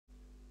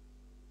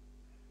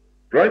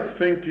Right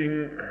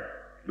thinking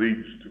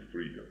leads to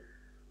freedom.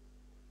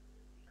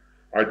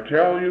 I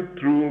tell you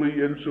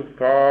truly,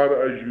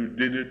 insofar as you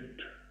did it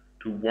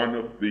to one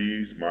of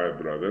these, my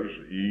brothers,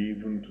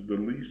 even to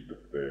the least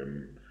of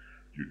them,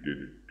 you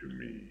did it to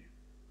me.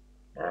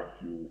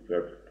 Matthew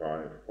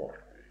 35:40.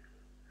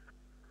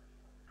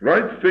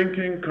 Right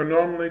thinking can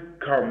only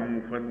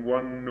come when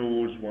one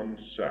knows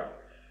oneself.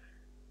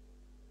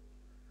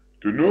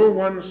 To know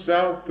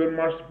oneself, there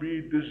must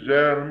be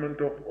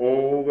discernment of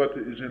all that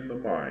is in the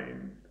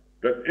mind,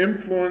 that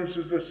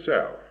influences the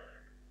self.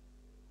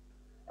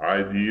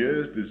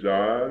 Ideas,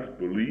 desires,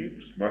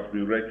 beliefs must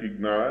be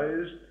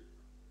recognized,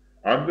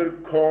 and their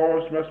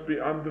cause must be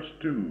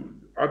understood.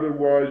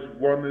 Otherwise,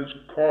 one is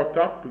caught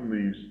up in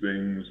these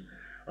things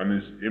and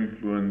is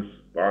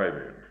influenced by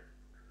them.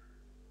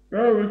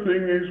 Now the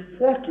thing is,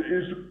 what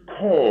is the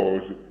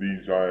cause of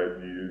these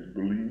ideas,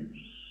 beliefs?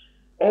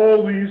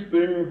 All these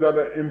things that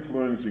are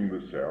influencing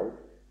the self,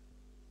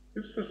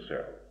 it's the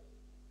self.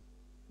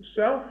 The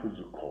self is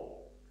the cause.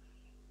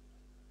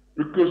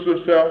 Because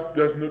the self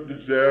does not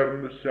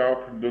discern the self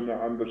and does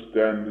not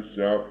understand the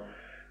self,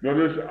 nor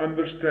does it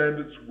understand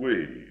its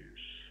ways.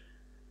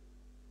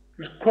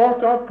 It's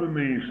caught up in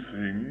these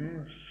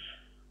things,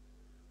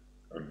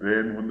 and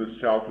then when the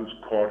self is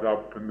caught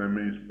up in them,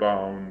 is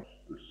bound,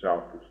 the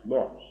self is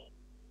lost.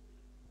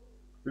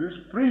 It is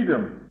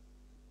freedom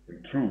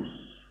and truth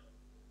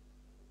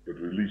that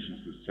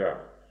releases the self.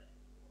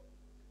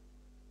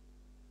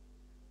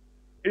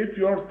 If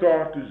your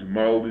thought is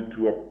molded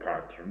to a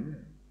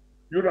pattern,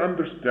 your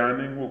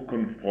understanding will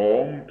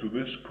conform to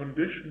this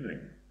conditioning.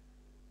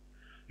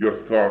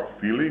 Your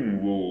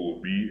thought-feeling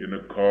will be in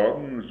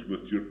accordance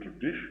with your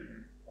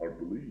tradition or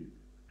belief.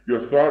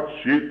 Your thought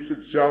shapes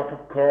itself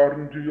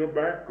according to your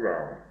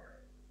background.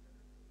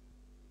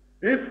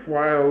 If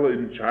while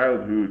in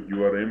childhood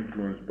you are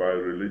influenced by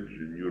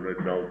religion, your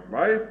adult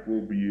life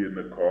will be in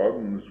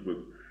accordance with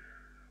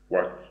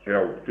what's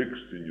held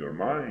fixed in your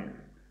mind.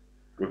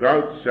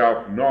 Without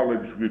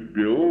self-knowledge, we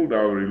build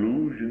our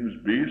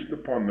illusions based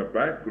upon the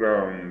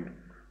background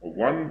of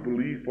one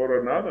belief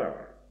or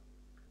another.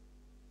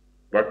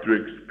 But to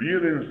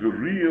experience the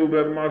real,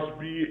 there must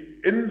be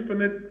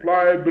infinite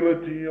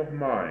pliability of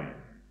mind,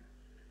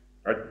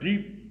 a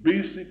deep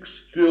basic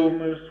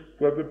stillness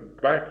where the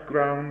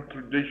background,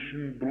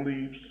 tradition,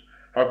 beliefs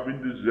have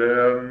been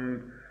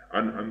discerned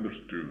and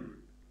understood.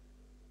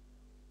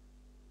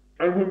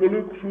 And when we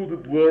look through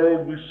the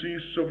world, we see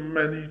so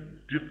many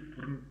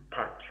different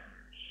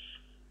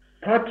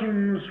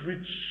patterns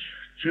which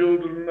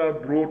children are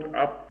brought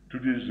up to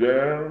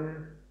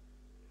discern.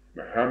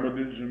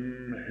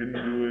 Mohammedanism,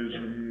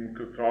 Hinduism,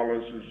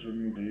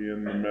 Catholicism,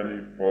 and the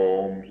many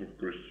forms of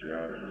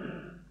Christianity.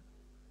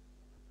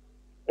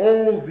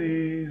 All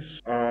these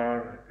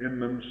are in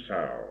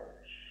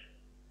themselves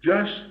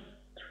just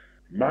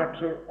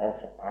matter of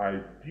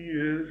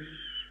ideas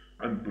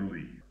and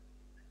belief.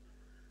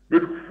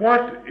 But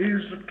what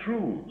is the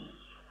truth?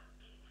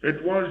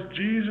 It was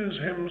Jesus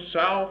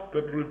himself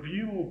that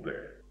revealed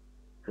that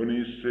when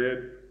he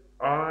said,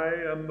 I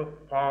and the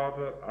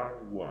Father are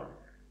one.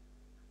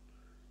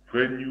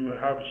 When you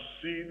have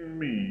seen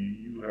me,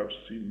 you have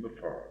seen the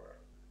Father.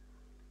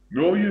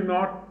 Know you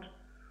not,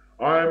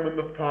 I am in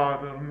the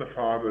Father, and the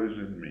Father is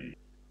in me.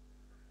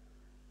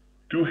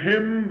 To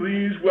him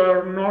these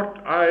were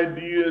not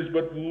ideas,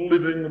 but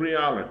living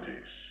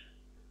realities.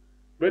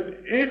 But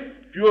if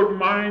your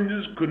mind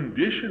is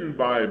conditioned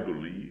by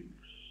beliefs,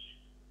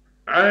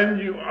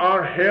 and you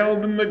are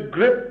held in the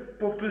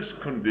grip of this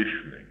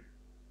conditioning,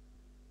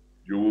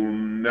 you will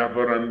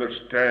never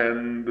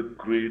understand the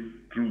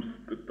great truth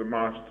that the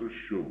Master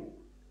showed.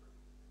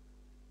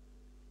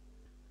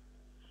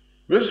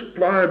 This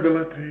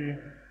pliability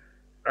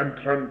and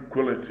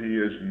tranquility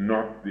is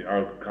not the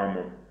outcome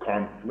of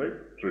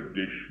conflict,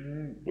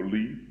 tradition,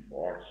 belief,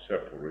 or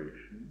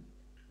separation.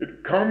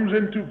 It comes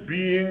into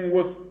being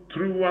with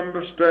true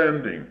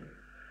understanding.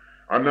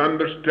 And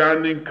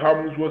understanding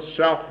comes with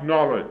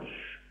self-knowledge.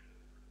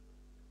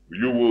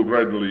 You will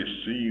readily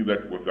see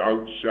that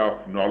without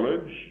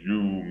self-knowledge,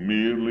 you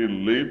merely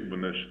live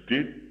in a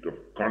state of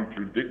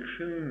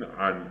contradiction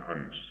and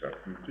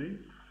uncertainty.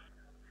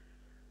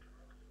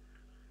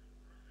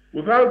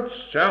 Without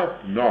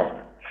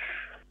self-knowledge,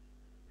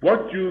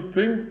 what you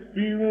think,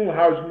 feel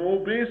has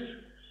no basis.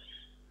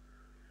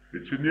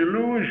 It's an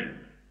illusion.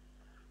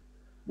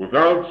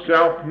 Without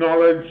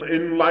self-knowledge,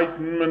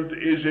 enlightenment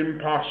is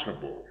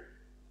impossible.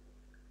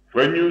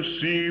 When you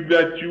see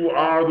that you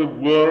are the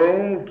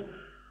world,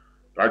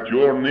 that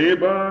your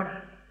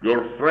neighbor,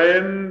 your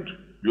friend,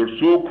 your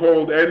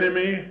so-called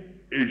enemy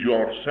is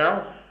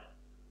yourself,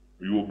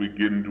 you will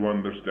begin to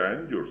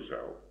understand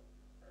yourself.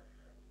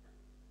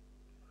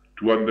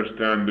 To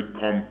understand the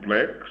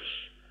complex,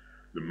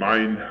 the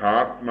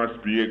mind-heart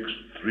must be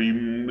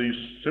extremely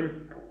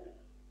simple.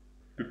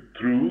 The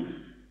truth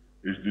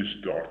is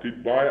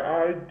distorted by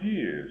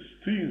ideas,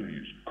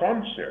 theories,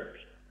 concepts,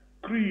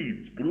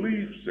 creeds,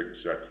 beliefs,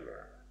 etc.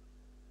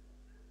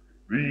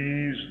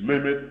 These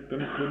limit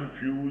and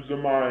confuse the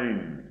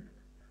mind.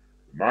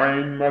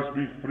 Mind must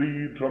be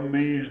freed from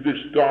these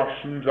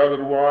distortions,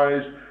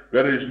 otherwise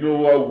there is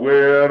no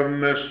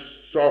awareness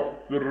of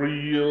the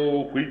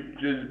real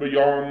which is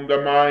beyond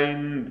the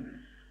mind,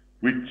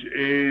 which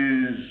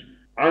is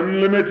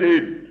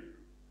unlimited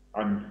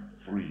and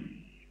free.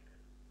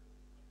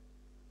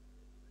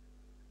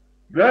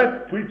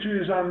 That which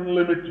is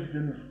unlimited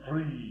and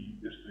free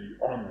is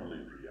the only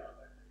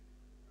reality.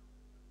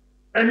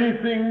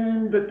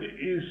 Anything that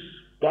is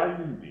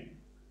binding,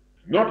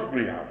 not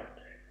reality.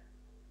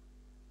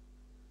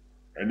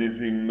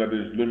 Anything that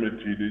is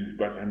limited is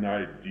but an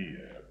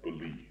idea,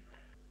 belief.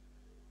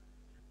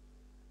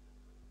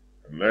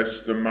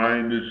 Unless the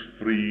mind is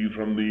free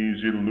from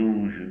these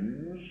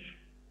illusions,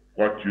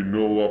 what you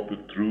know of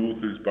the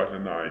truth is but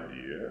an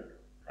idea,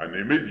 an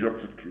image of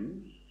the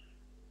truth.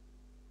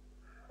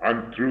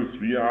 And truth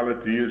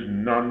reality is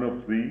none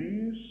of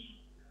these,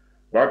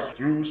 but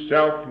through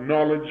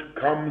self-knowledge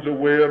comes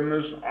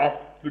awareness of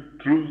the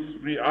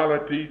truth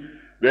reality.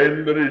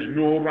 Then there is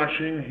no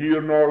rushing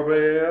here nor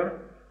there.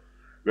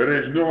 There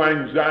is no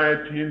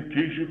anxiety in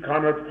case you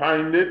cannot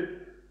find it,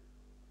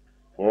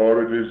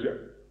 for it is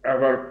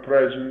ever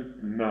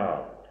present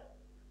now,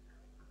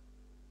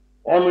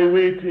 only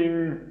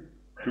waiting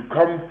to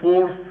come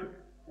forth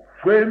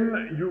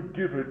when you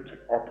give it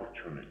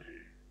opportunity.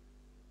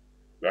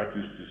 That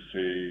is to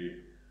say,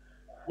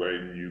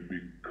 when you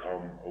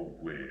become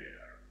aware.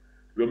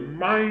 The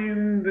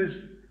mind is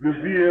the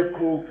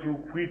vehicle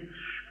through which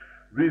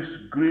this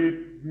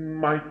great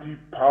mighty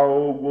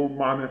power will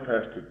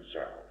manifest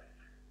itself.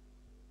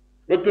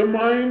 But the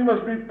mind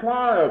must be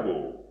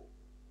pliable.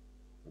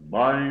 The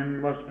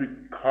mind must be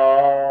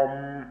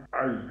calm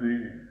as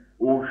the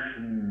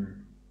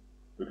ocean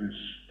that is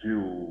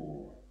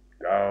still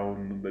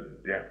down in the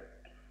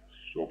depths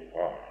so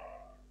far.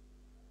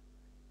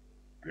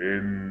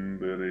 Then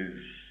there is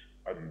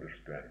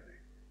understanding.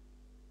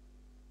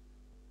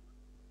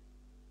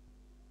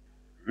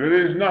 There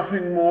is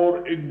nothing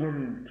more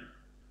ignorant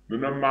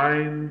than a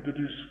mind that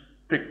is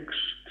fixed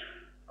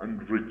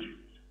and rigid.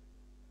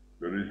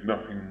 There is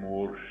nothing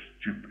more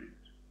stupid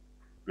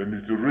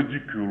than to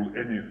ridicule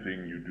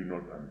anything you do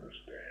not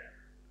understand.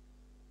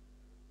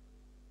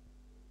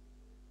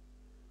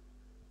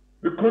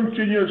 The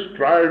continuous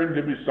striving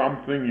to be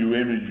something you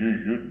image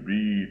you should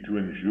be to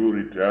ensure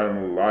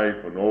eternal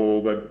life and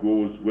all that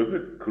goes with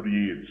it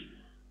creates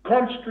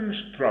constant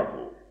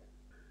struggle.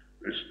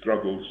 The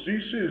struggle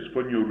ceases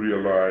when you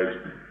realize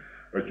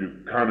that you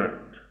cannot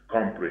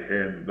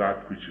comprehend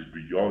that which is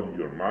beyond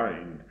your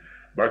mind,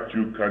 but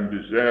you can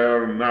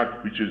discern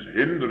that which is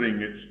hindering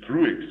its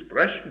true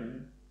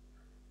expression.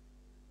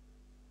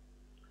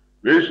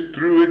 This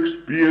true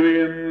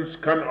experience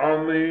can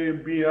only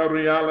be a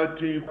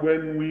reality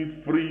when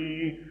we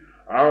free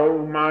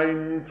our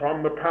mind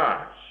from the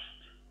past,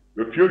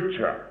 the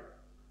future,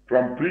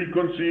 from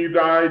preconceived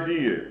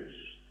ideas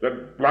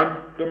that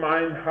blunt the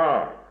mind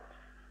heart.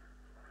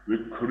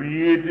 The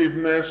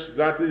creativeness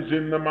that is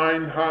in the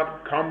mind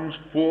heart comes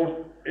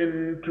forth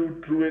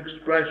into true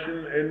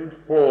expression in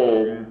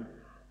form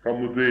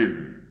from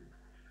within.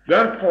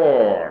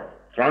 Therefore,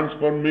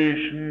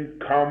 transformation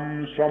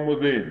comes from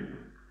within.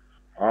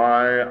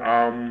 I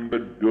am the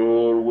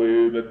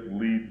doorway that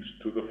leads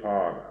to the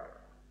Father.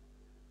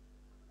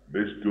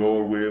 This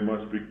doorway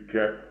must be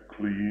kept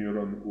clear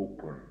and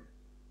open.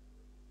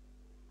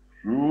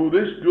 Through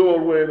this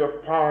doorway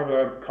the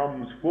Father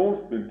comes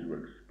forth into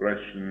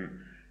expression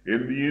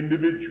in the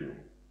individual,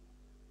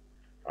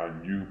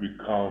 and you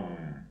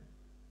become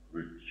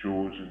the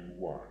chosen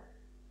one.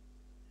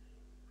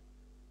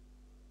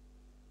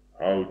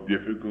 How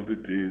difficult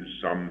it is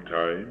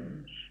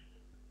sometimes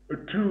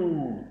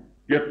to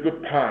get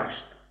the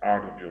past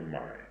out of your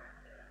mind.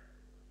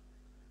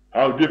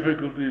 How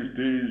difficult it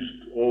is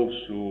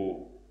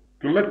also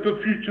to let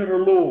the future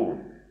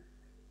alone.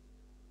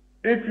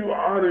 If you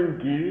are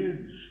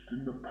engaged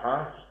in the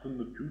past and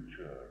the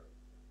future,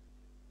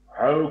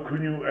 how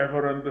can you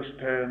ever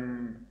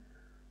understand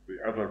the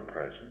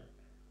ever-present?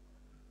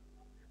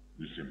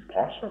 It's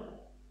impossible.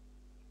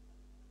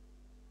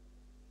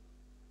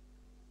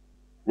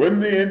 When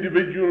the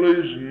individual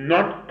is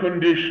not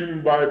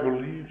conditioned by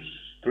beliefs,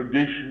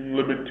 tradition,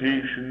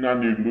 limitation,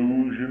 and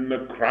illusion,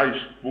 the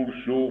Christ will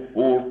show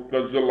forth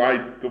as the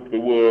light of the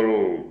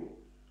world.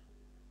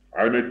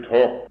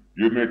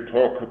 You may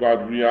talk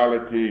about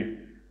reality,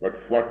 but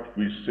what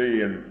we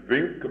say and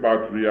think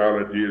about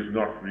reality is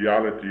not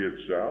reality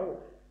itself.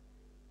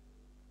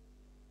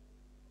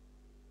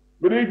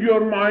 But if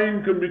your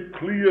mind can be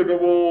cleared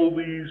of all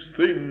these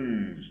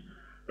things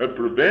that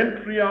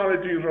prevent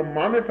reality from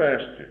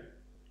manifesting,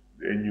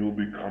 then you'll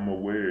become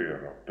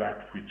aware of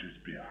that which is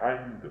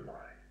behind the mind.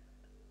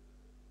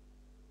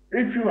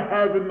 If you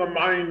have in the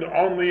mind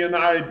only an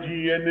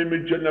idea, an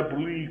image, and a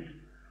belief,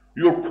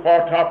 you're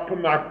caught up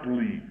in that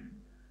belief.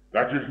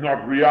 That is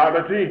not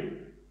reality.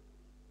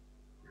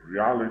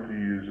 Reality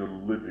is a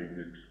living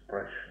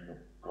expression of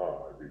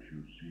God as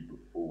you see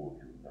before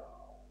you now.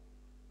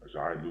 As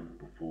I look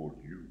before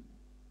you,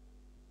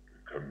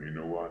 there can be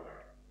no other.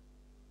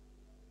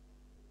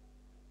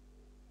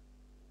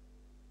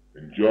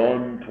 In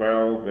John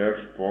 12,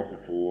 verse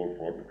 44,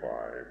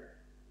 45,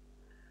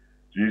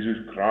 Jesus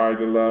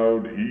cried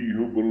aloud, "He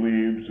who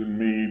believes in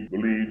me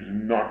believes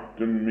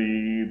not in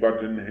me,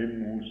 but in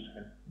him who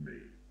sent me.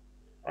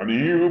 And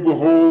he who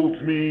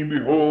beholds me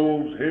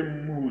beholds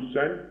him who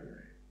sent me.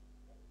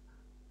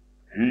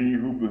 He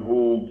who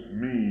beholds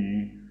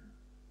me,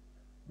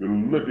 the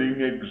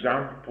living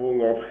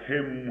example of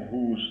him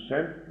who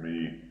sent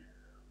me,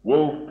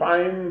 will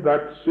find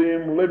that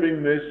same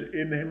livingness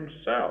in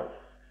himself."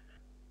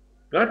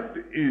 That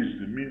is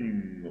the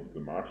meaning of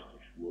the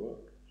Master's words.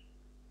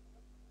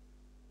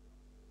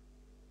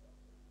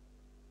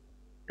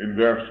 In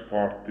verse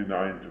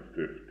 49 to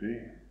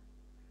 50,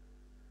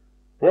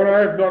 "For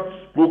I have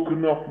not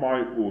spoken of my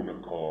own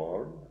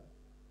accord.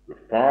 The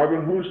Father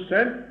who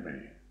sent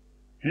me,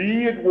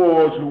 he it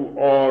was who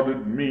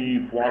ordered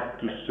me what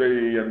to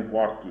say and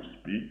what to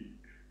speak.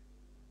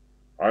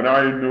 And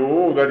I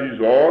know that his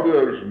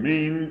orders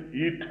mean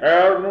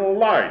eternal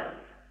life."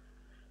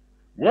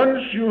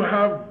 Once you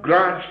have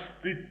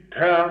grasped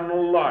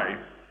eternal life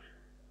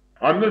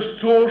and the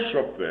source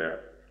of that,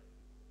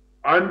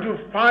 and to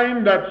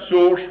find that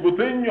source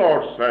within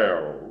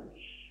yourselves,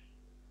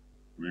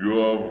 you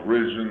have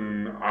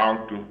risen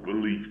out of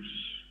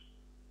beliefs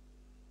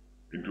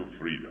into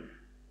freedom.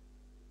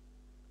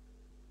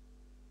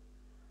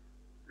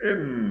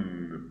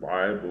 In the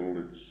Bible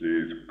it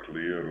says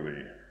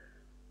clearly,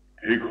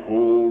 "Take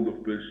hold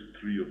of this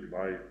tree of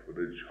life,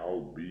 for it shall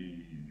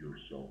be your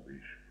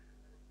salvation."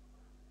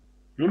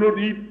 Do not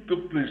eat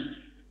of this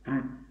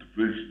fruit of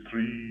this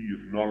tree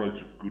of knowledge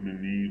of good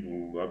and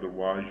evil,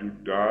 otherwise you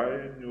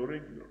die in your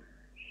ignorance.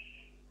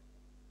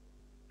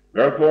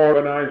 Therefore,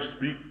 when I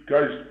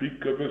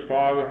speak of as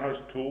Father has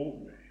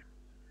told me.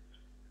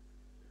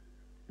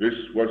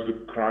 This was the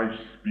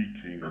Christ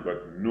speaking,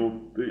 but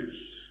note this: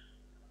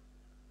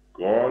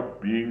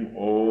 God, being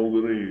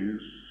all there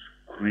is,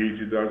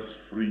 created us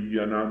free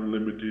and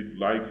unlimited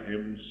like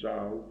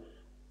himself,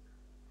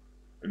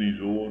 in his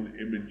own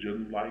image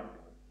and likeness.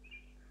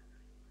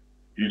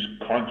 His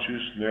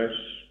consciousness,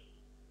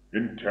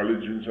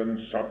 intelligence,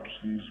 and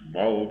substance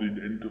molded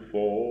into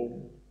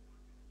form.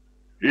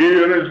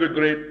 Here is the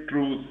great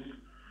truth.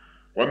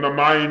 When the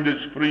mind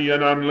is free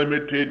and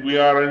unlimited, we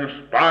are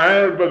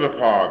inspired by the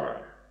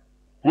Father,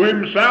 who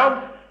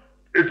himself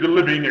is the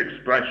living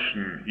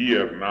expression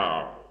here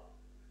now.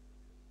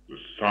 The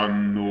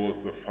Son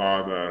knoweth the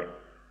Father,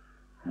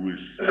 who is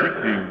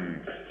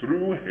speaking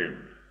through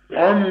him,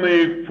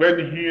 only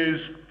when he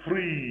is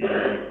free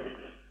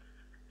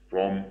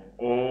from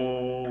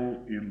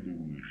all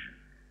illusion.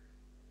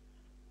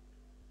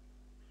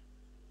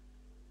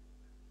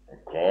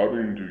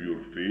 According to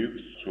your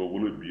faith, so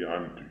will it be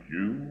unto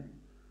you,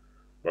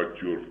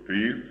 but your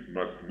faith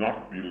must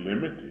not be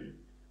limited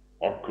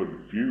or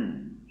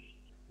confused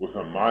with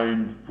a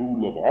mind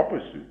full of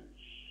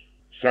opposites,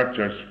 such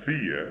as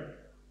fear,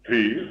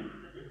 faith,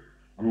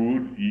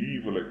 good,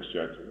 evil,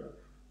 etc.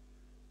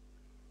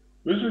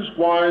 This is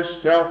why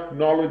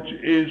self-knowledge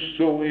is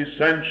so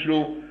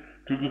essential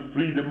to the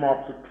freedom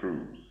of the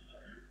truth.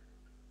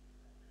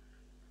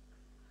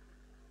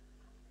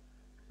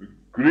 The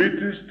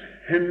greatest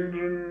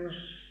hindrance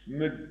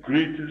and the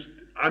greatest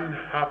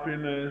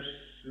unhappiness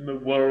in the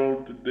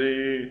world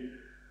today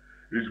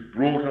is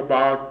brought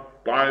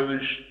about by the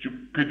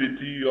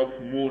stupidity of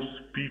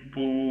most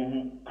people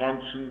who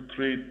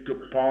concentrate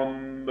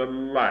upon the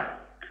lack,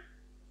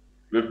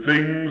 the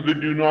things they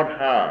do not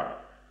have,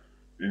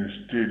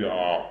 instead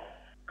of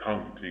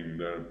counting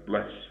their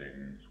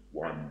blessings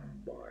one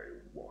by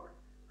one.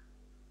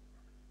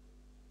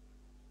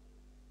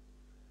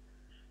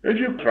 As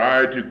you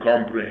try to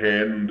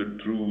comprehend the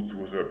truth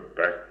with a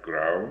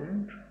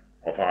background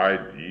of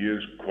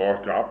ideas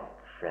caught up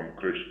from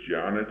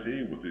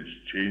Christianity with its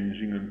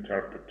changing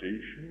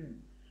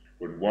interpretation,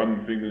 when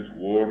one thing is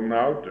worn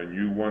out, a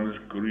new one is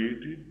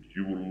created,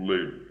 you will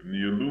live in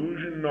the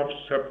illusion of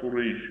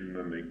separation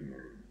and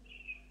ignorance.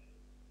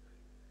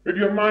 If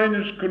your mind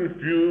is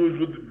confused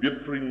with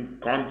differing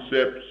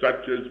concepts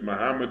such as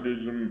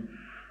Mohammedanism,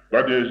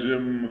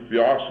 Buddhism,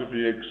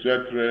 theosophy,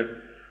 etc.,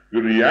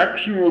 the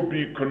reaction will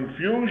be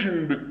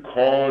confusion,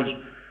 because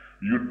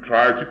you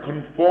try to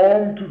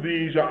conform to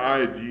these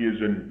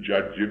ideas and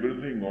judge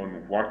everything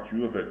on what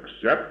you have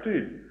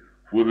accepted,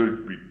 whether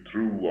it be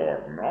true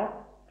or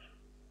not.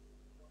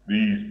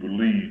 These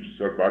beliefs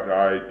are but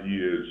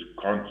ideas,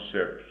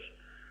 concepts,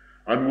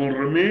 and will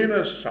remain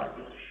as such.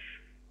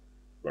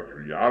 But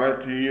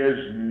reality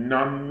is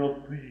none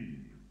of these.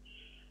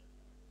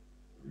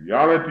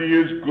 Reality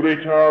is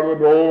greater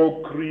than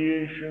all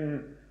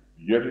creation,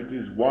 yet it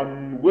is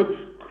one with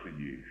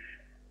creation.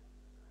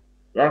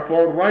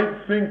 Therefore,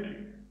 right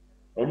thinking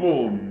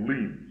alone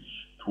leads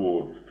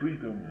toward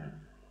freedom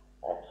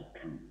of the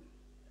truth.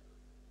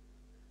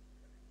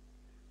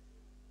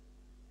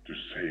 To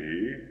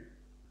say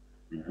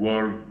the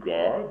word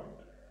God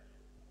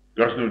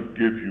does not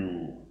give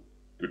you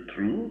the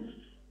truth,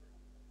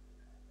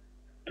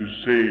 to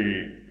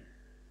say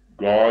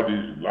God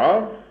is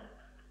love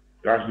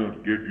does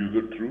not give you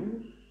the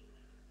truth,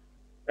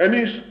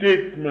 Any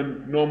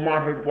statement, no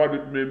matter what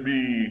it may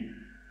be,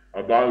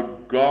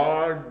 about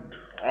God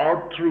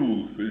or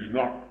truth is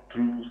not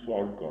truth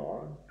or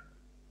God.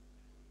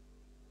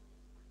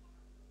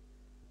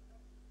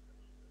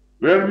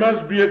 There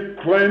must be a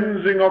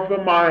cleansing of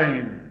the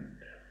mind,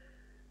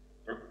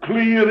 a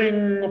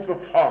clearing of the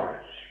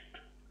forest,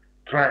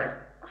 track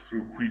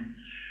through which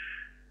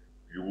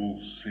you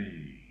will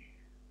see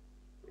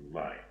the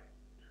light.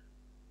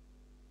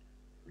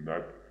 And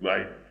that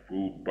light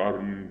will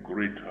burn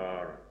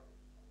greater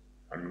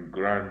and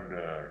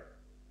grander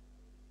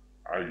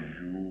as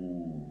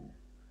you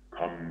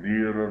come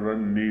nearer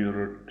and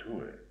nearer to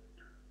it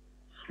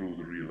through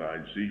the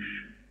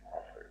realization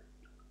of it.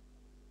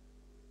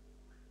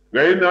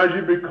 Then as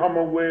you become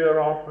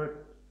aware of it,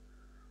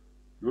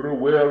 your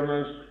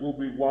awareness will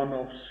be one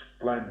of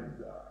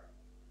splendor,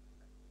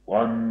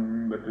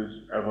 one that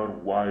is ever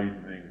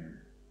widening,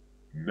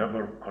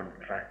 never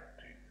contracting.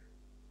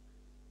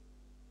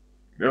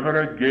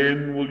 Never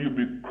again will you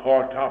be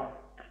caught up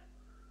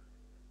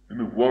in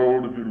the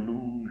world of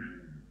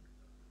illusion,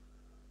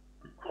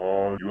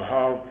 because you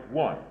have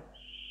once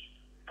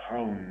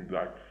found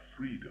that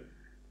freedom,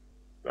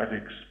 that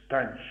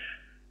expansion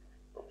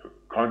of the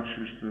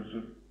consciousness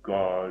of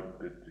God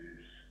that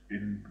is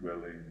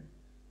indwelling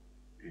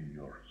in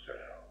yourselves.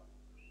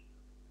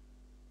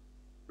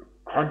 The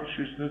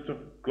consciousness of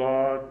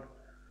God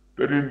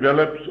that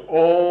envelops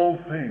all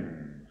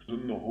things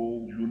in the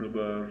whole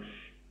universe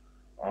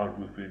are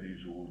within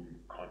his own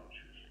consciousness.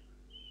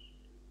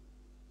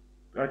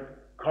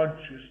 That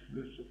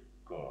consciousness of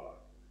God,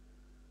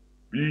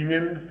 being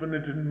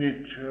infinite in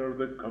nature,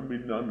 that can be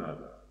none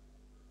other.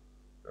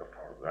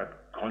 Therefore,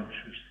 that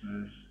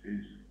consciousness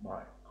is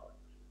my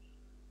consciousness,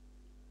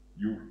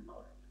 your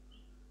consciousness.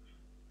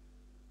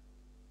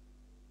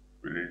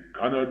 But it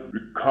cannot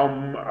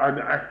become an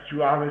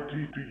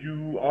actuality to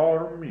you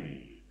or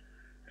me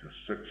till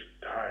such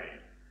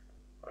time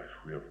as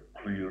we have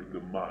cleared the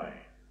mind,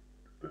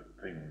 the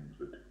things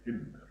that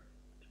hinder it.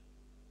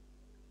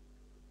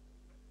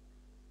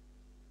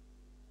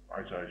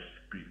 As I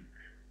speak,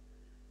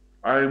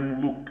 I am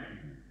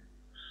looking,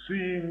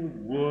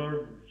 seeing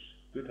words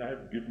that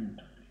I've given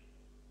to me.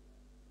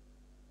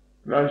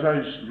 And as I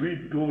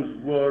read those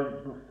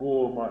words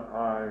before my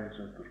eyes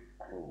are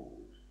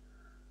closed,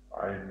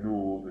 I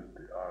know that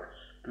they are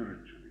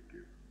spiritually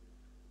given.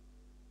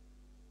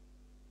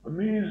 And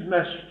these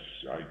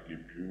messages I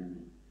give you,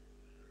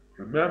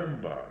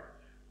 remember,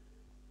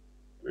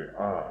 they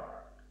are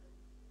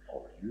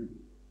of you,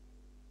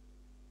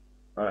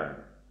 and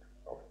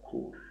of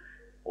course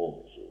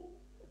also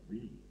of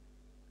me.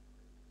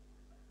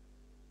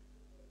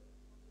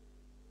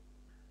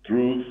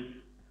 Truth,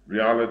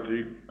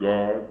 reality,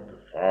 God, the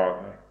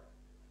Father,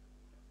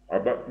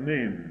 are but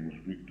names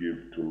we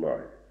give to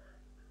life.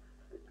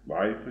 But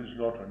life is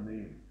not a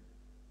name.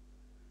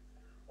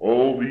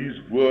 All these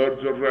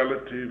words are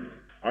relative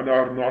and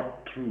are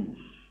not truth.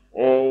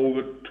 All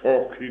the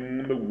talking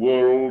in the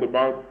world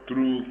about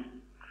truth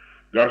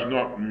does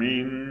not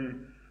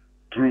mean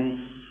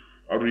truth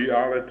or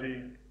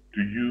reality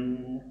to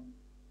you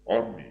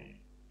or me.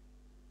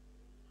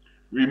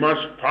 We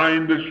must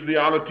find this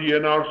reality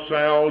in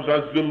ourselves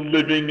as the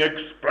living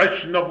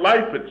expression of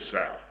life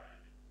itself.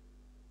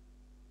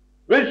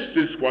 This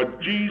is what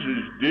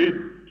Jesus did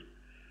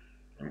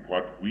and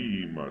what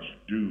we must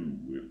do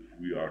if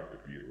we are to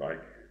be like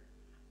him.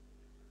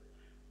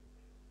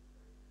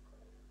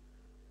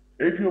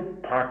 If you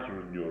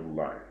pattern your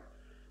life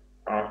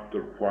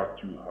after what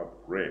you have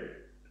read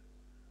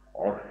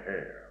or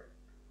heard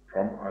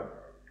from others,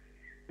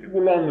 it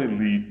will only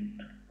lead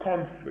to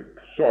conflict,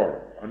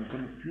 sorrow, and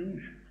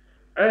confusion.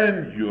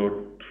 And your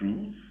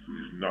truth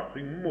is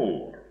nothing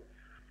more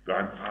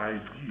than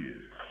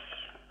ideas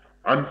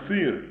and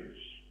theories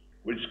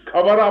which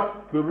cover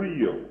up the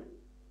real.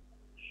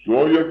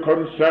 So your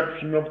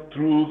conception of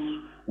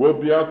truth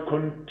will be a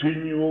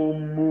continual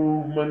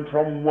movement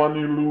from one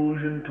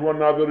illusion to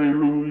another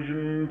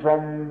illusion,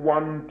 from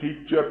one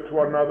teacher to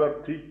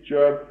another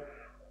teacher,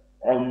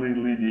 only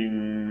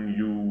leading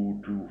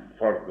you to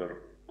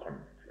further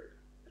conflict.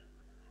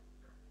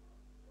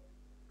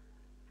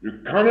 You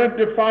cannot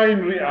define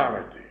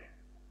reality,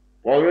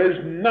 for there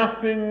is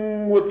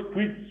nothing with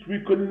which we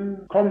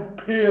can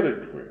compare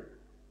it with.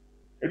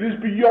 It is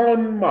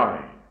beyond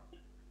mind.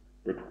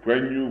 But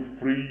when you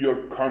free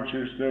your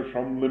consciousness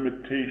from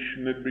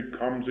limitation, it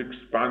becomes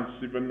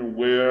expansive and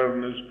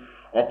awareness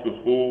of the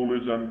whole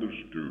is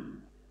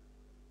understood.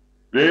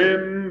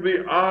 Then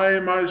the I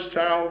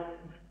myself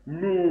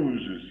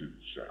loses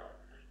itself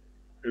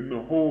in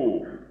the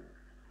whole,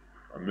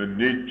 and the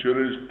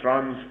nature is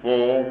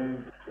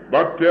transformed.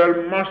 But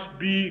there must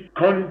be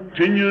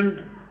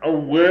continued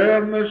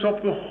awareness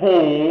of the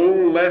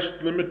whole,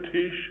 lest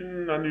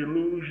limitation and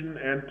illusion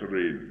enter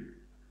in.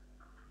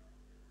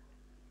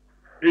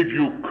 If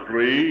you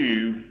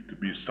crave to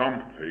be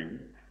something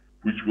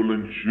which will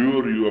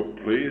ensure you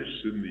a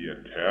place in the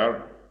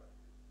eternal,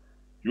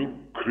 your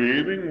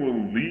craving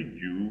will lead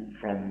you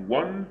from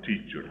one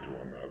teacher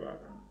to another,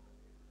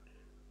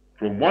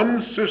 from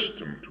one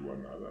system to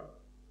another,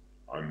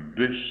 And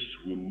this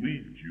will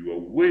lead you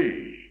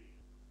away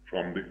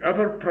from the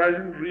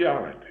ever-present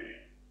reality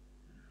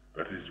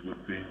that is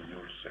within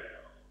yourselves.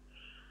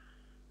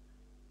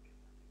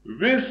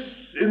 This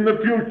in the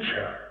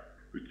future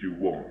that you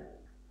want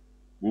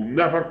will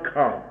never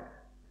come.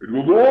 It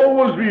will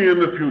always be in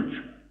the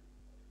future.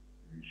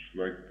 It's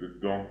like the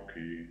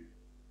donkey,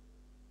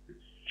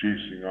 it's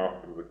chasing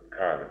after the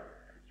carrot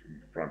that's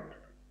in front of it.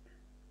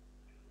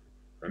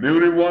 And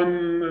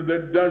everyone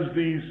that does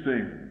these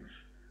things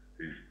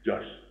is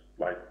just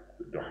like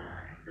the donkey.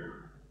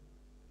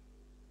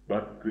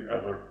 But the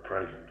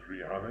ever-present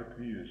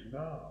reality is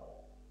now.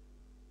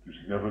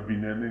 There's never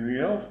been anything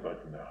else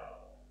but now.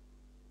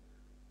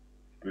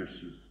 This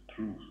is the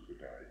truth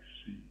that I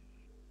see.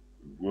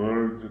 The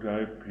words that I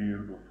appear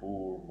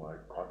before my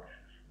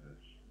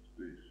consciousness is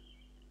this.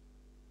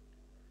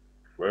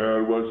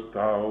 Where wast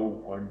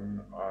thou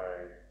when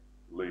I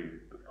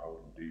laid the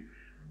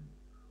foundation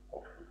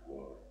of the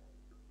world?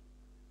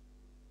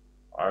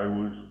 I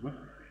was with thee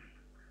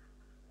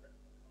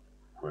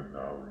when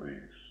thou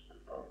laidst the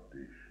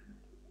foundation.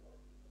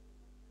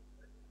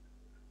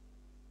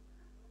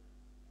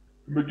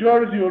 The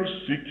majority who are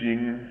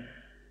seeking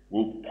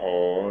will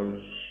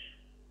pause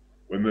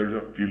when there's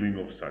a feeling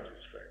of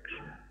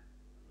satisfaction.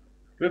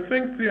 They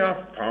think they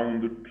have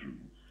found the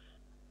truth,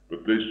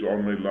 but this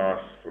only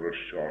lasts for a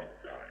short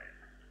time.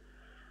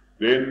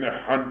 Then the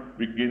hunt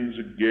begins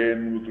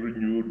again with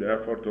renewed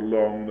effort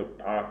along the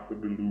path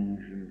of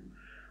illusion,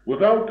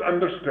 without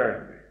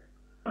understanding.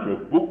 So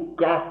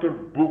book after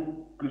book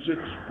is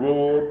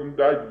explored and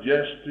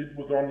digested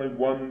with only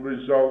one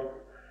result.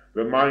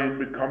 The mind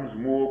becomes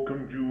more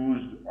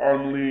confused.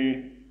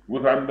 Only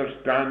with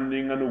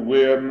understanding and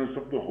awareness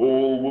of the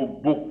whole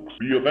will books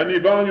be of any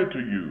value to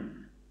you.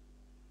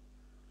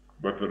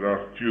 But there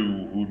are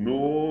few who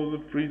know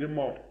the freedom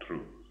of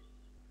truth.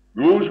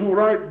 Those who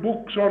write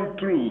books on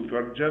truth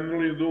are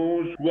generally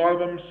those who are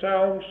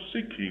themselves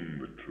seeking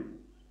the truth.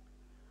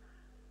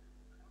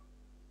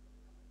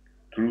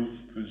 Truth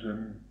is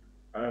in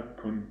a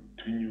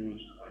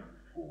continuous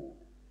unfold.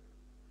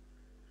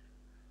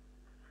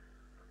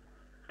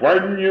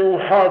 When you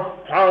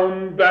have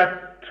found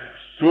that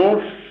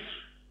source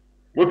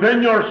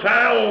within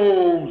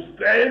yourselves,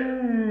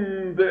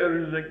 then there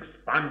is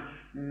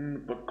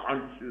expansion for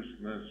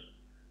consciousness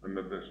and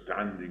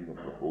understanding of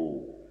the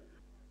whole.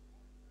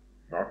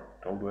 Not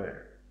till then.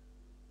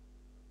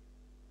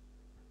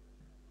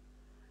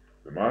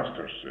 The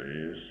Master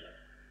says,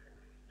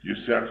 you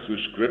search the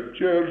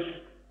Scriptures,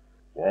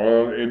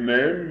 for in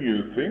them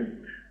you think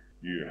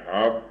you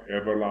have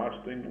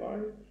everlasting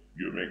life.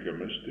 You make a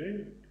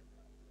mistake.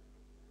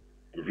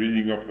 The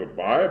reading of the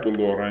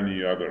Bible or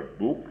any other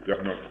book does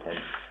not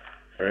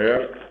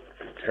confer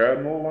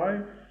eternal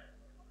life.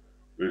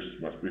 This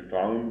must be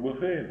found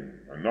within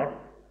and not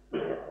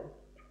without.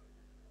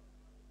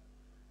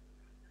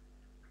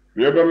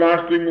 The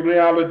everlasting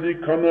reality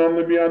can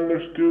only be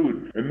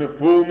understood in the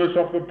fullness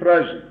of the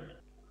present,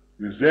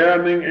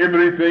 discerning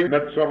everything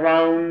that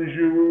surrounds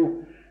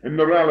you in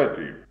the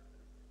relative,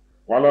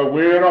 while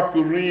aware of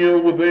the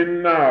real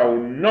within now,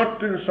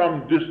 not in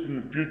some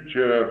distant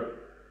future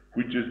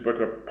which is but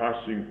a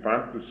passing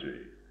fantasy.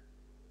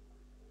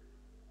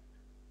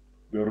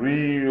 The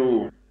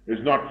real is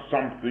not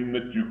something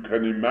that you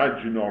can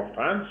imagine or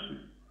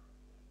fancy.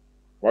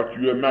 What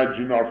you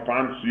imagine or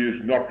fancy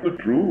is not the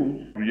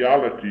truth,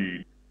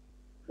 reality.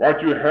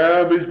 What you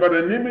have is but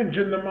an image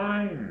in the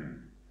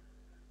mind.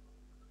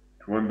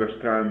 To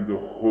understand the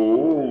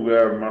whole,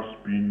 there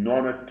must be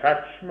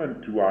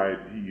non-attachment to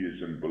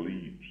ideas and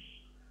beliefs,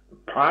 the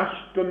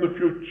past and the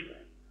future.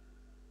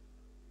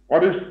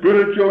 What is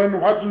spiritual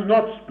and what is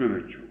not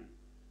spiritual?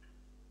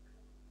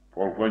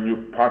 For when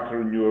you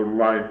pattern your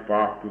life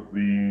after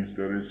these,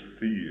 there is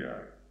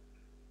fear,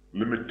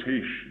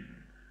 limitation,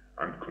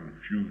 and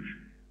confusion.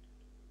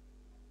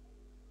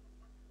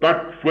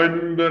 But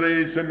when there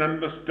is an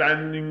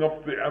understanding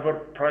of the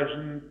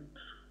ever-present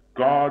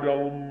God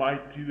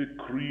Almighty, the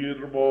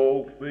Creator of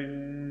all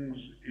things,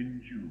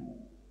 in you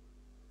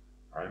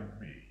and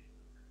me,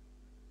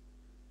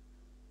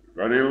 the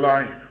very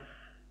life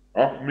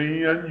of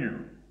me and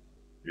you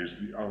is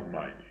the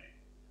Almighty.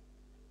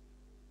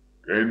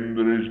 Then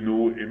there is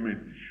no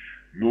image,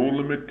 no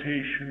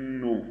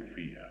limitation, no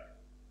fear.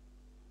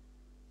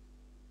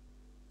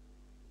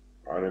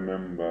 I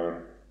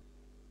remember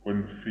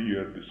when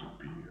fear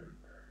disappeared.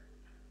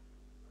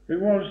 It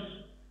was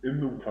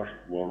in the First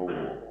World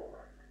War.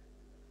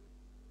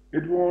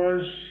 It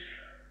was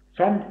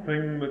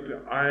something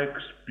that I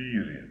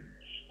experienced.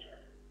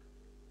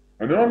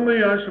 And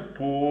only, I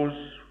suppose,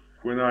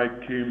 when I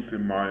came to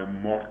my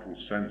mortal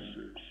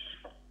senses,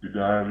 did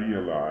I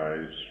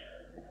realize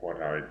what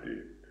I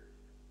did.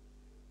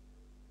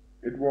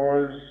 It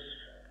was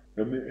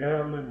in the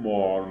early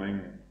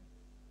morning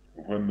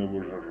when there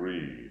was a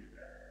raid.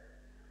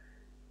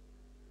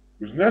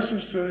 It was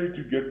necessary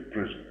to get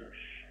prisoners,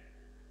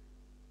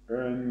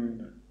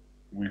 and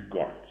we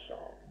got some.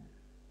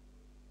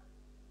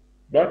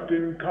 But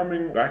in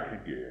coming back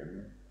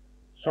again,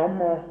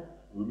 some of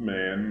the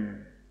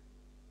men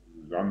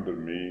who was under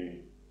me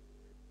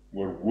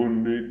were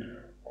wounded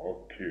or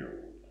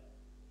killed.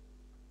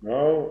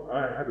 Now,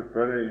 I had a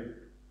very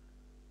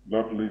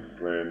lovely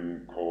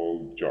friend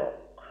called Jock,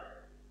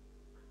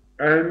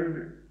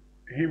 and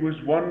he was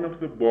one of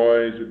the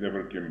boys that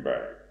never came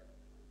back.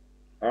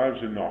 I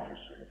was an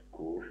officer, of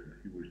course, and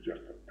he was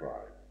just a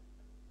private.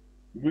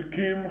 We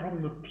came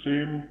from the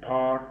same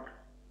part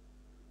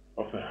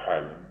of the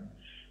Highlands,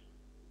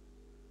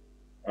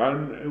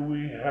 and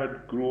we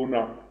had grown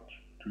up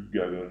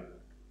together,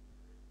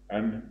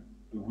 and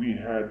we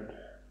had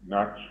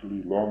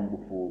naturally, long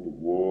before the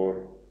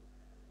war,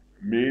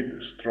 made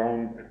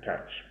strong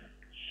attachments.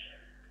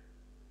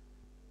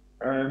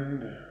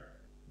 And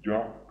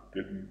Jock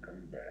didn't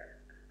come back.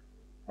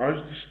 I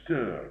was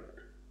disturbed.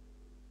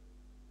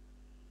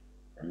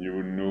 And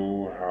you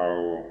know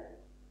how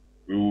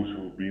those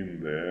who've been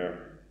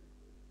there,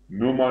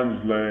 no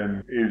man's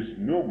land is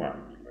no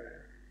man's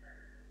land.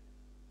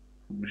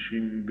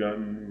 Machine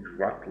guns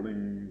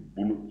rattling,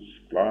 bullets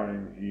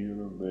flying here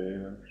and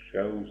there,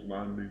 shells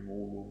landing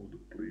all over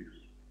the place.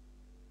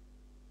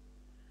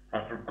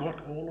 I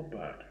forgot all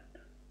about it.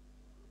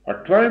 I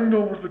climbed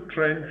over the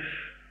trench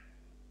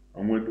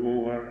and went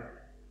over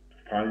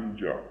to find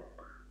Jock.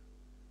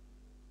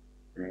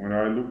 And when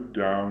I looked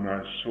down,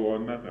 I saw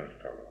another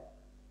fellow.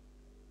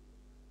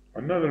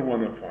 Another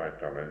one of my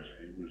fellows.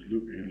 He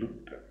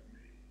looked at me.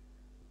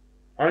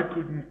 I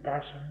couldn't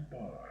pass him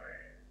by.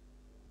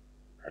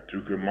 I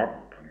took him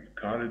up and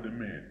carried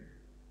him in.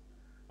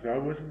 But I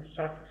wasn't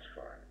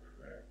satisfied with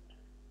that.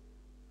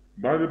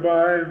 By the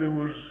by, there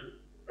was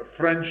a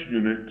French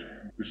unit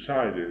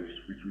beside us,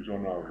 which was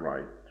on our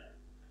right,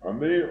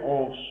 and they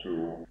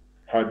also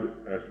had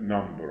a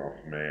number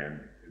of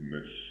men in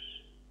this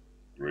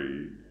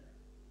raid.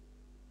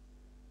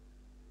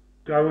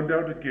 So I went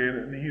out again,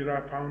 and here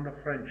I found a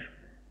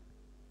Frenchman,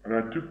 and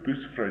I took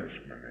this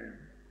Frenchman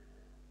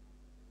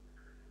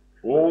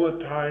in. All the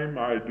time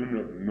I do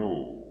not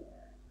know,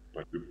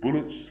 but the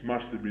bullets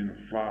must have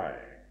been flying,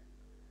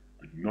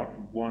 but not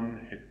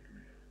one hit me.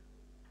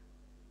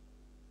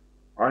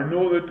 I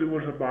know that there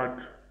was about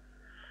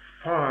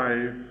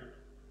 5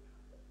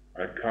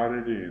 I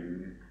carried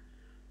in,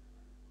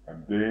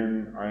 and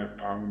then I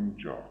found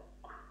Jock.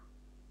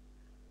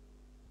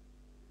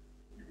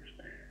 He was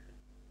dead.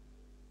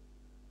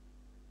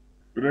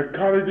 But I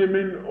carried him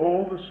in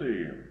all the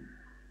same.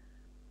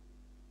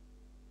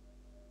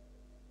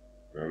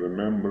 I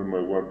remember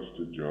my words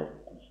to Jock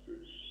was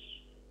this: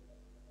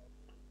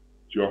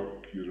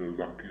 Jock, you're a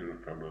luckier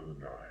fellow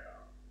than I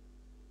am.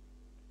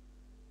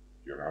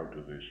 You're out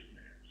of this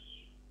mess.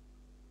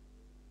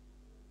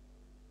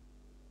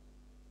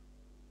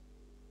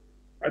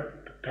 At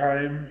the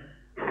time,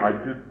 I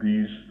did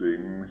these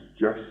things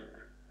just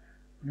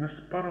in the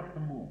spur of the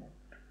moment.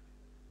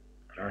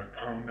 But I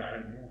found I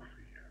had no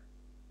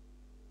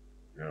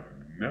fear. I've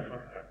never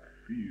had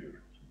fear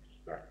since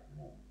that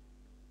moment.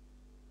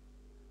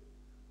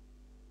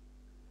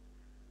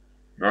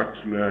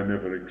 Naturally, I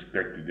never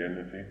expected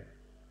anything.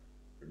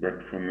 But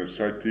when the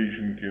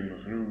citation came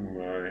through,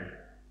 I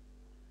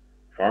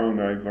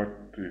found I got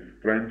the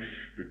French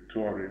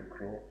Victoria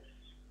Cross,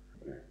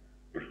 the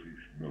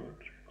British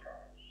Military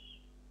Cross.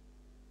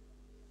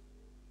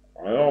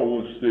 I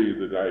always say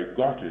that I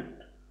got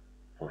it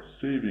for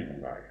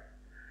saving life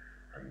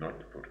and not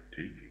for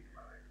taking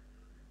life.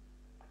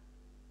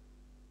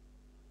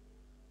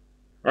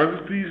 And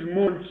at these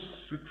moments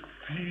that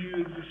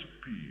fear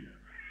disappears,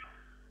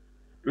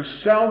 the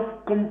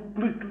self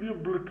completely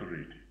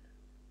obliterated.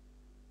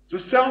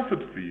 It's the self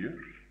that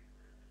fears.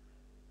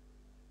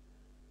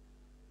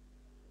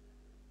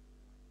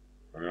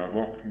 And I've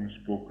often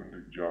spoken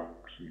to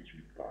Jock since he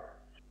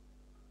passed.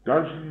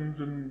 Dozens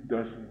and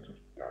dozens of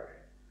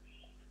times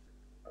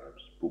I've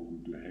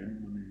spoken to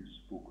him and he's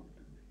spoken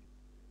to me.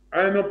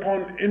 And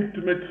upon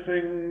intimate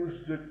things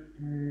that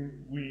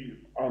we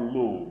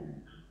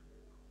alone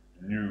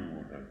knew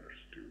and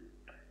understood,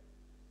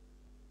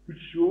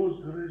 which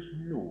shows there is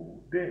no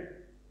death.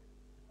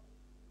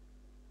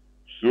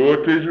 So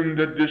it isn't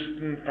a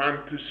distant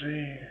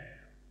fantasy.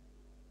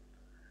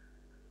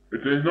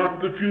 It is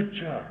not the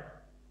future,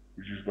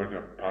 which is but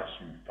a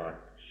passing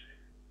fantasy,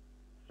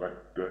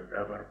 but the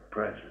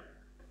ever-present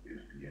is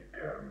the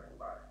eternal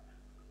life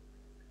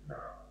now.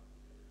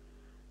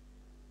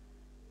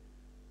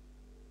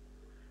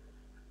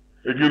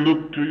 If you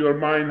look to your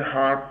mind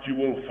heart, you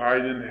will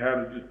find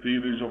inherited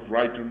theories of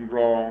right and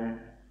wrong.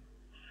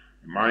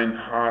 Mind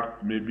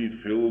heart may be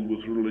filled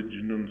with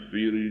religion and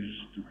theories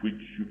to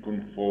which you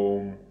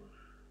conform,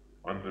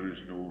 and there is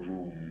no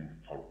room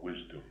for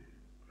wisdom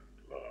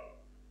and love.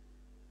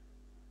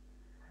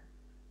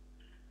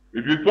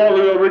 If you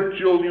follow a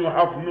ritual, you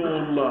have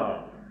no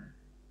love.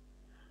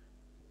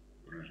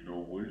 There is no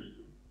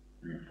wisdom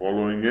in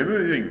following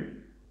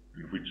anything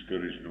in which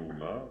there is no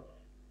love.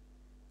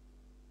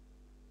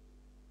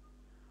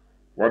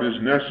 What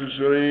is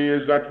necessary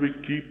is that we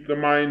keep the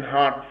mind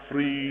heart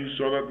free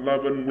so that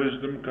love and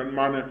wisdom can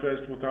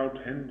manifest without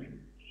hindrance.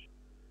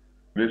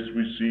 This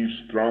we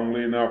see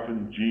strongly enough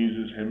in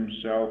Jesus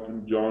himself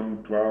in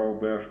John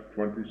 12, verse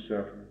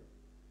 27.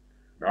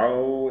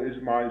 Now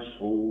is my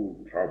soul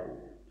troubled.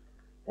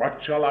 What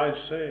shall I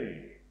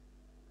say?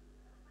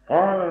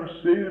 Father,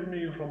 save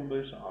me from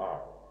this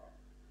hour.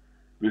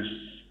 This,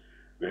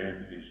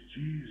 then, is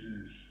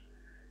Jesus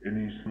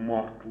in his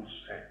mortal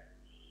sense,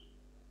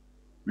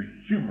 the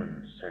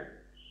human sense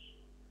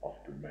of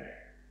the man.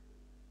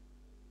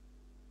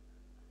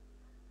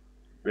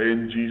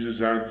 Then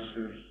Jesus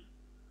answers,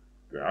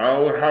 the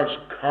hour has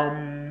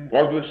come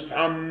for the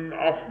Son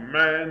of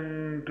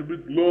Man to be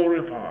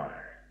glorified.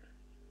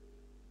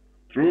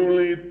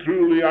 Truly,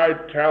 truly, I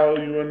tell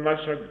you,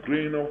 unless a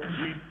grain of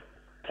wheat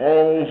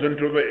falls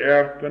into the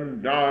earth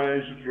and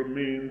dies, it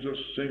remains a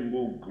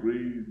single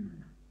grain.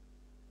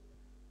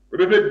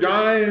 But if it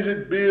dies,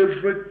 it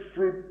bears rich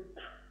fruit.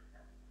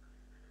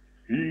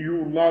 He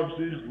who loves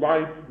his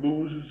life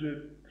loses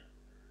it,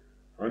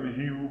 and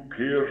he who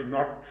cares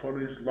not for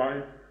his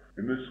life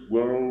in this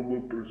world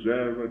will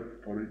preserve it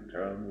for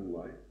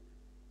eternal life.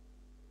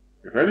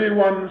 If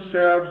anyone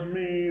serves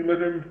me, let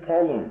him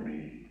follow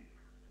me.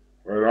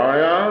 Where I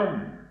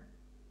am,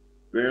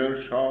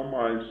 there shall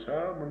my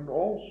servant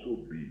also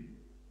be.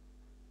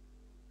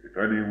 If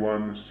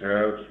anyone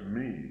serves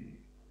me,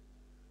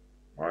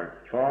 my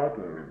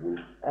Father will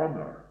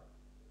honor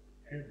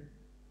him.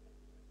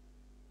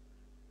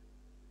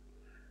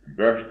 In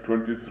verse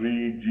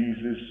 23,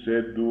 Jesus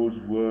said those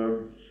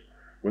words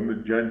when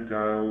the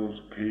Gentiles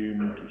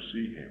came to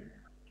see him.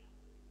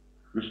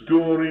 The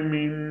story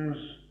means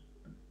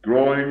the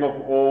drawing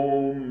of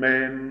all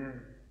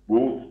men,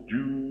 both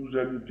Jews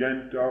and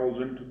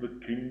Gentiles, into the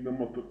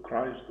kingdom of the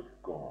Christ of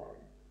God,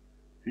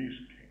 his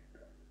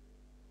kingdom.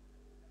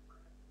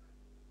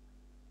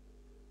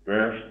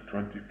 Verse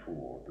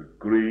 24, the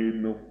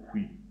grain of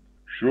wheat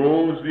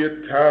shows the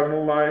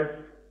eternal life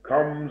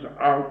comes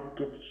out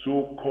of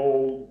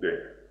so-called death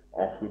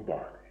of the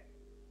body,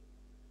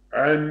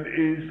 and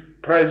is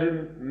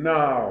present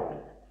now.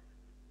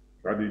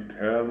 That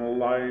eternal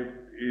life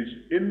is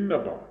in the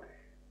body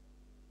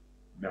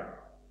now.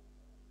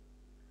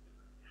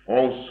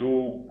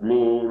 Also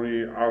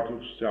glory out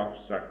of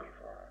self-sacrifice.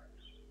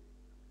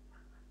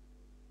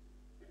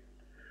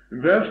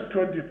 In verse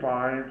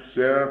 25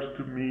 serves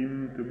to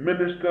mean to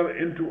minister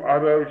into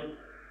others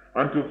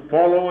and to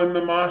follow in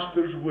the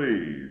Master's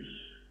ways,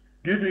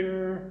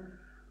 giving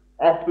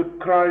of the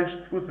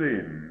Christ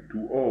within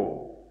to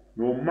all,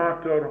 no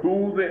matter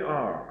who they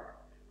are.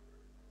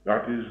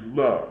 That is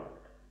love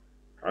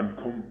and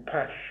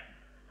compassion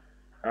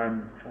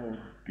and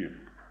forgiveness.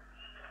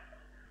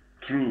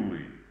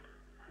 Truly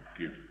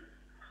forgiveness.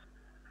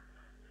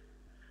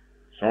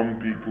 Some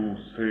people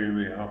say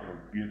they have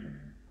forgiven.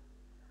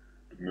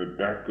 In the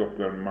back of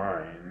their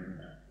mind,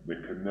 they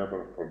can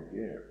never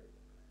forgive.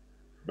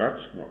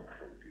 That's not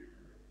forgiveness.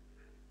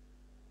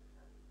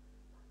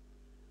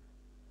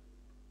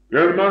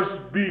 There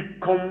must be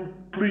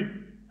complete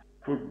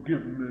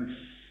forgiveness,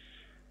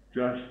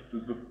 just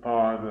as the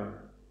Father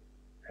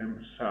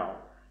himself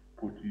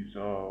put his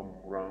arm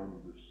round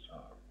the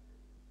Son,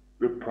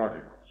 the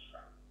prodigal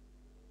son.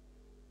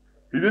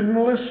 He didn't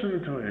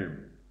listen to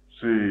him,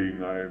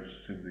 saying, I have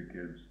sinned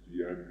against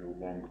thee, I am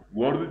no longer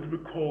worthy to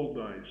be called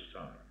thy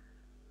son.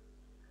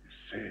 He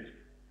said,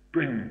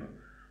 bring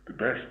the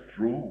best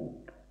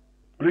robe,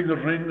 bring a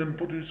ring and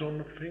put it on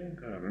the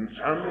finger, and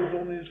sandals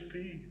on his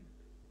feet.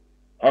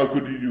 How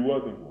could he do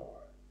otherwise?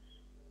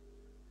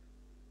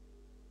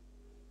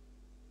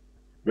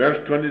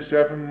 Verse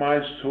 27, my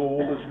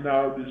soul is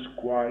now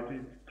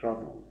disquieted,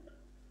 troubled.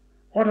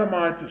 What am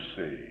I to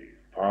say?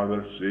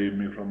 Father, save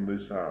me from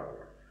this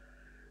hour.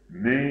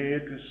 Nay,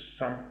 it is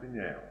something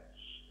else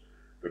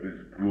that has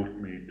brought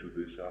me to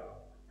this hour.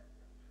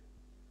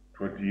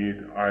 28,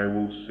 I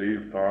will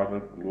say,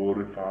 Father,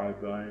 glorify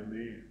thy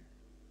name.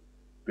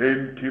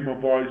 Then came a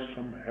voice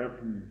from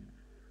heaven.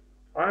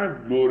 I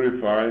have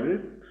glorified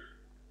it.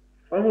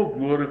 I will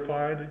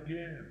glorify it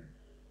again.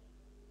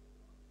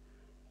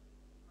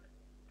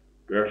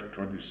 Verse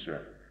 27.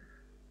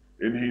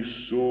 In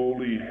his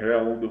soul he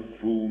held the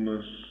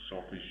fullness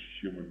of his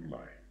human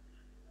life.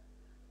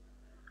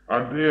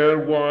 And there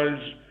was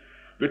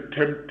the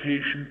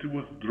temptation to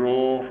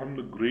withdraw from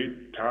the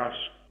great task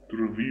to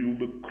reveal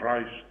the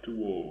Christ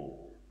to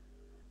all,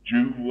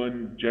 Jew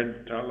and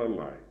Gentile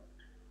alike.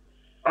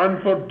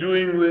 And for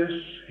doing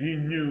this, he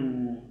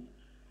knew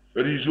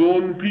that his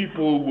own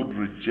people would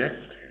reject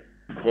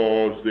him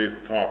because they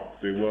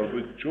thought they were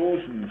the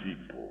chosen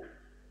people.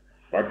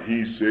 But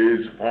he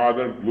says,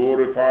 Father,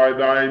 glorify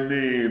thy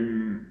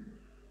name.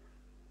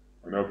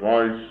 And a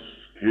voice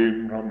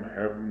came from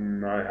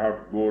heaven, I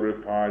have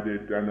glorified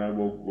it, and I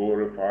will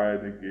glorify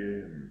it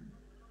again.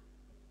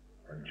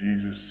 And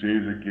Jesus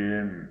says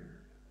again,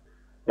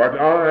 but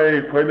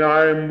I, when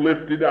I am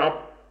lifted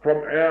up from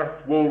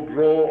earth, will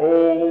draw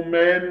all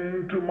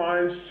men to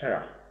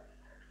myself.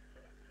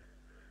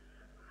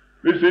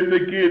 This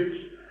indicates,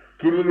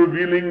 through the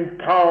revealing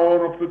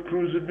power of the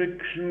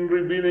crucifixion,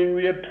 revealing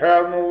the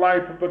eternal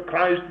life of the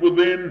Christ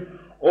within,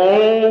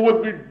 all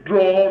would be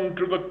drawn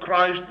to the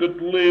Christ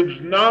that lives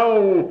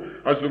now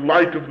as the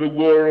light of the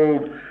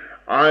world,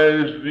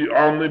 as the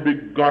only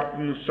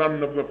begotten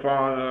Son of the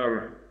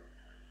Father,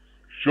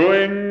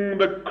 showing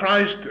that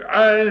Christ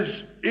as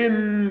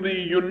in the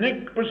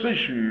unique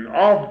position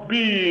of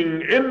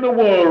being in the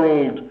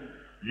world,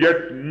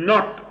 yet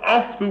not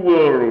of the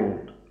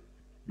world,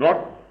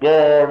 not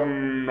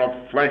born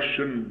of flesh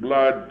and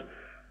blood,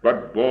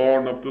 but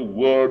born of the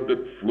word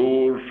that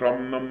flows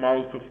from the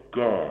mouth of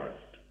God,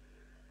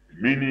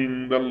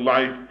 meaning the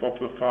life of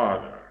the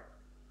Father.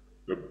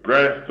 The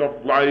breath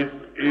of life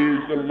is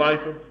the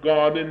life of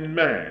God in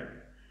man,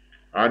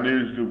 and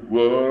is the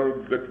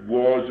word that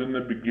was in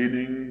the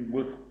beginning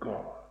with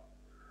God.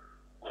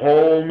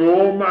 Call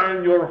no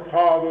man your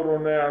father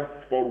on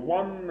earth, for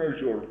one is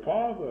your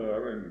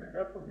Father in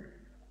heaven.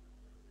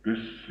 This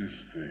is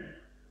the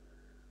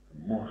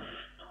most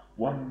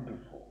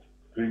wonderful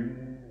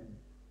thing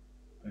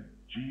that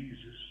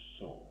Jesus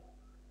saw.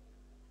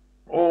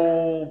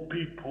 All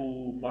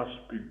people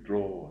must be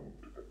drawn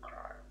to the Christ.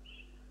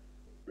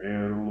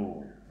 There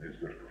alone is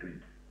their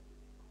freedom.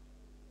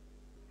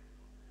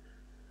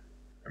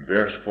 In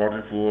verse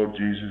 44,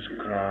 Jesus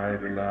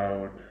cried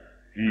aloud,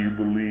 "He who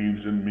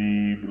believes in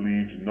me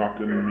believes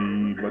not in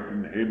me, but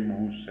in him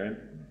who sent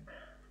me.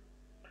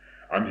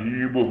 And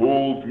he who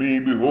beholds me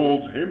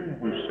beholds him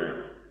who sent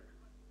me.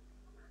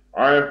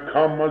 I have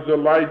come as a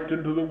light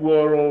into the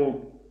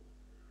world,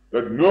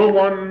 that no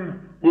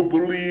one who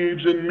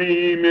believes in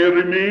me may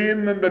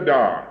remain in the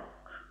dark."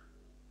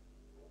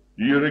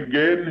 Here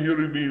again he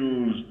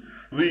reveals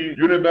the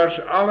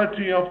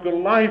universality of the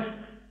life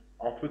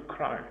of the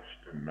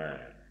Christ in man.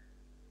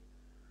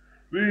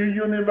 The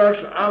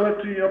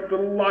universality of the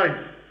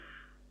life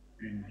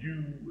in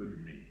you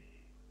and me.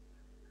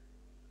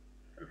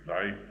 The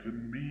life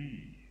in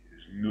me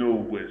is no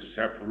way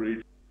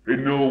separated,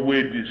 in no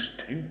way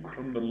distinct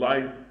from the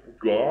life of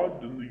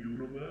God in the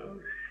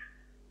universe.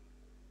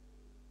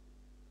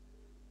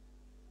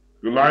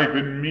 The life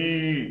in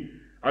me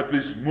at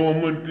this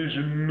moment is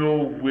in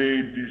no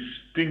way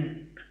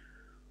distinct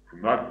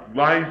from that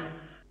life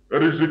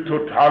that is the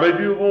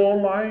totality of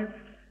all life.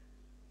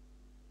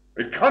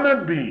 It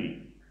cannot be.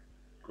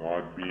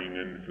 God being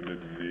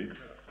infinite in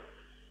nature,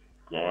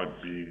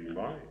 God being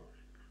life.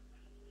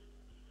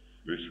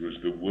 This was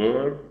the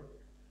Word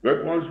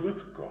that was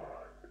with God,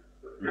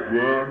 the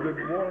Word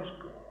that was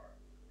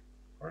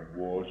God, and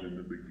was in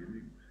the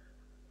beginning.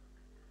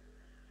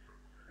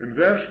 In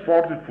verse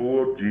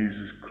 44,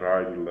 Jesus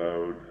cried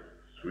aloud,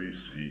 so he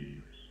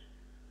sees.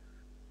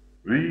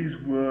 These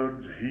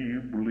words, "He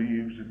who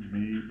believes in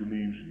me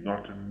believes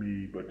not in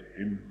me, but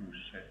him who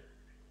sent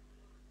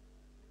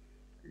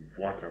me."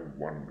 What a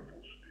wonderful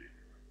statement.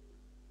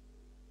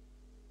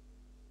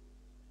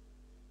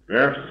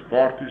 Verse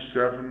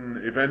 47,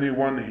 "If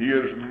anyone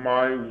hears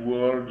my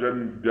words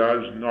and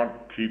does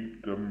not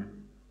keep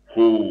them,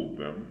 hold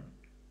them,"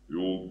 the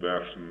old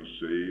version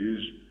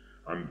says,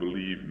 "and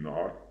believe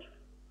not.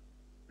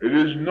 It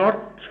is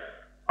not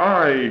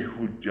I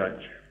who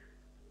judge him,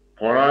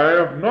 for I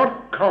have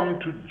not come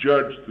to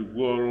judge the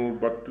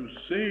world, but to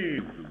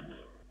save the world.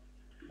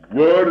 The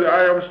word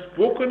I have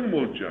spoken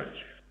will judge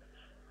him."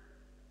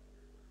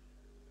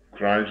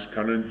 Christ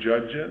cannot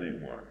judge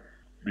anyone,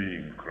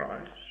 being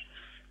Christ,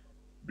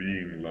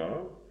 being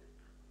love.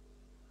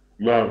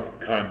 Love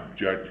can't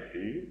judge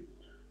hate,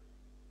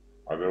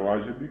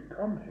 otherwise it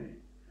becomes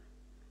hate.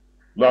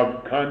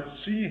 Love can't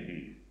see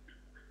hate,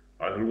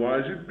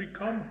 otherwise it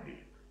becomes hate.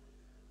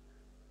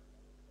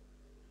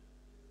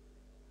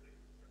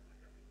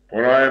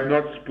 "For I have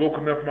not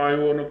spoken of my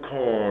own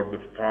accord, the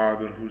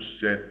Father who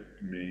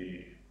sent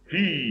me,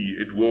 he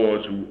it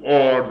was who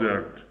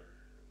ordered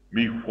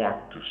me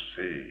what to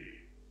say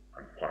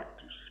and what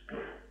to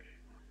speak.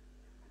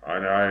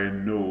 And I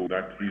know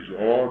that his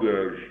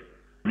orders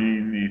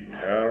mean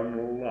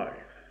eternal life.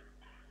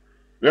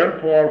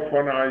 Therefore,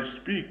 when I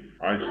speak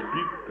as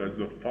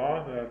the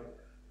Father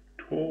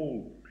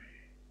told me."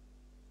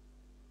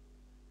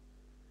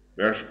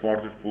 Verse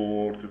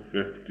 44 to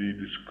 50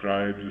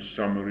 describes a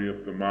summary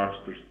of the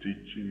Master's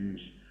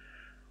teachings.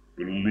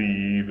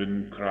 Believe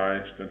in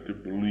Christ and to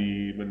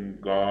believe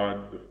in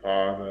God the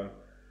Father.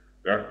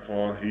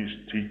 Therefore his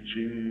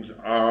teachings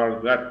are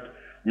that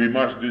we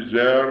must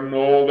discern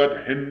all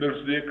that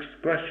hinders the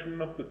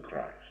expression of the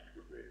Christ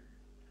within.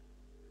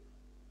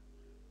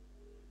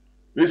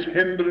 This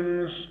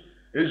hindrance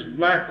is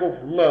lack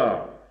of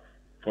love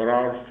for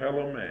our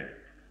fellow men,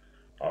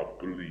 of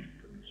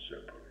belief and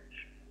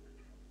separation.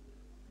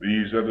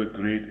 These are the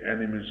great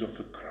enemies of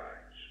the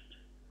Christ,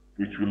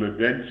 which will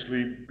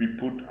eventually be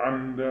put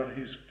under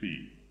his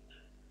feet.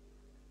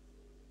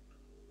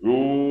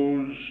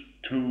 Those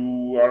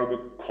two are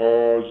the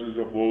causes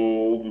of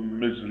all the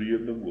misery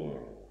in the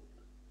world.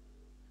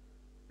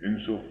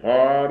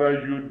 Insofar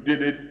as you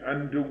did it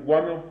unto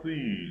one of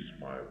these,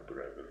 my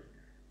brethren,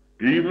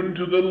 even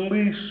to the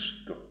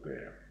least of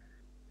them,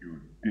 you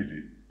did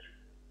it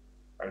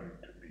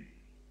unto me.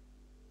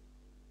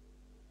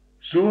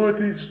 So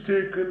it is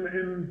taken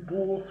in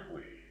both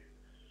ways.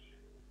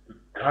 The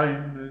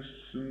kindness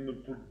and the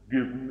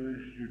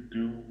forgiveness you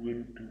do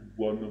unto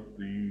one of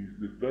these,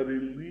 the very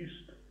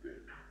least of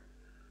them,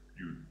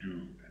 you do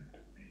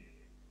unto me.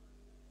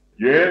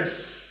 Yes,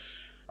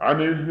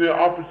 and in the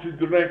opposite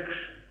direction,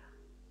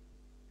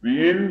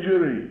 the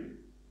injury,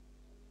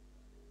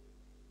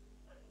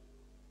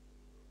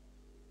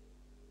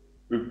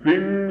 the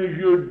things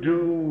you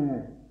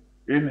do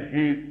in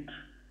hate,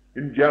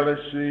 in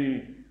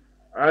jealousy,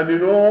 and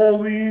in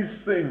all these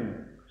things,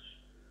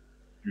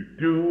 you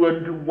do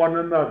unto one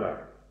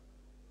another,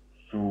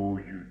 so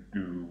you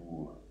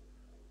do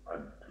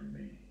unto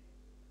me.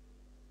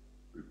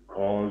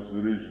 Because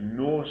there is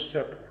no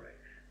separation.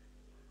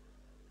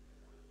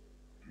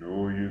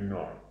 No, you're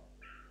not.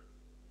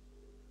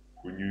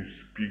 When you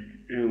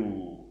speak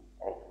ill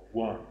of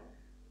one,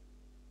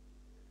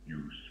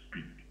 you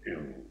speak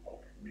ill of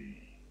me.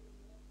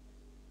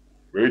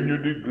 When you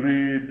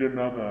degrade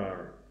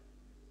another,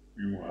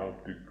 you have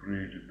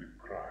degraded the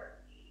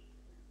Christ,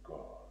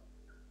 God.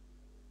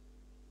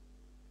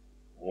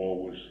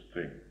 Always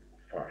think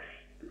first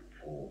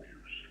before you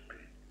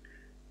speak.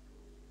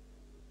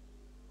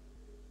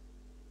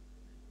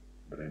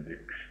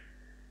 Benediction.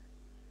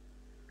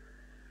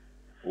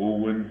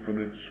 O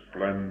infinite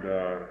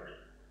splendor,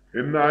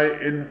 in thy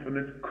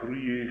infinite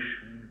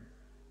creation,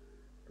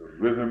 the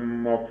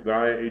rhythm of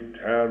thy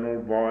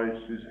eternal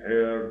voice is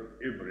heard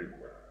everywhere.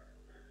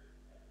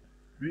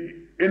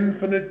 The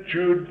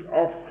infinitude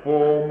of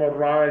form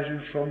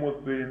arises from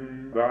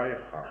within thy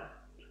heart,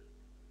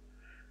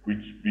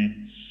 which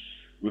beats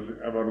with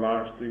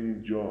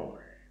everlasting joy.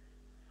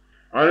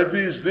 And it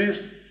is this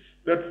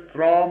that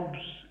throbs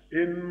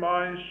in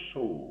my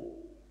soul.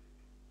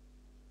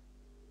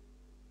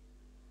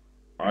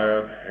 I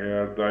have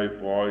heard thy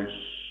voice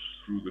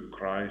through the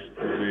Christ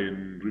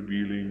within,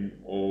 revealing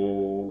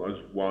all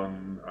as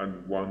one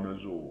and one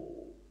as all.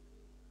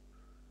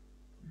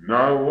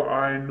 Now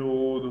I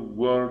know the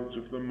words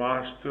of the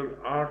Master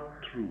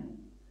are true.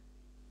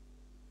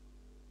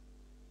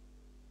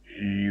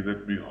 He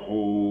that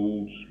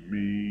beholds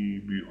me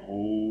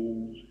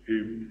beholds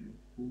him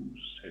who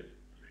sent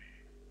me.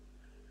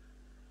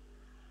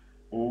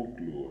 O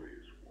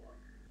glorious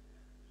one.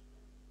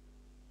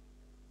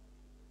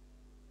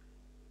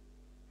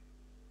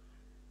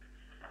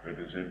 Let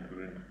us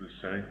enter into the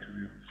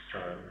sanctuary of the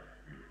silence.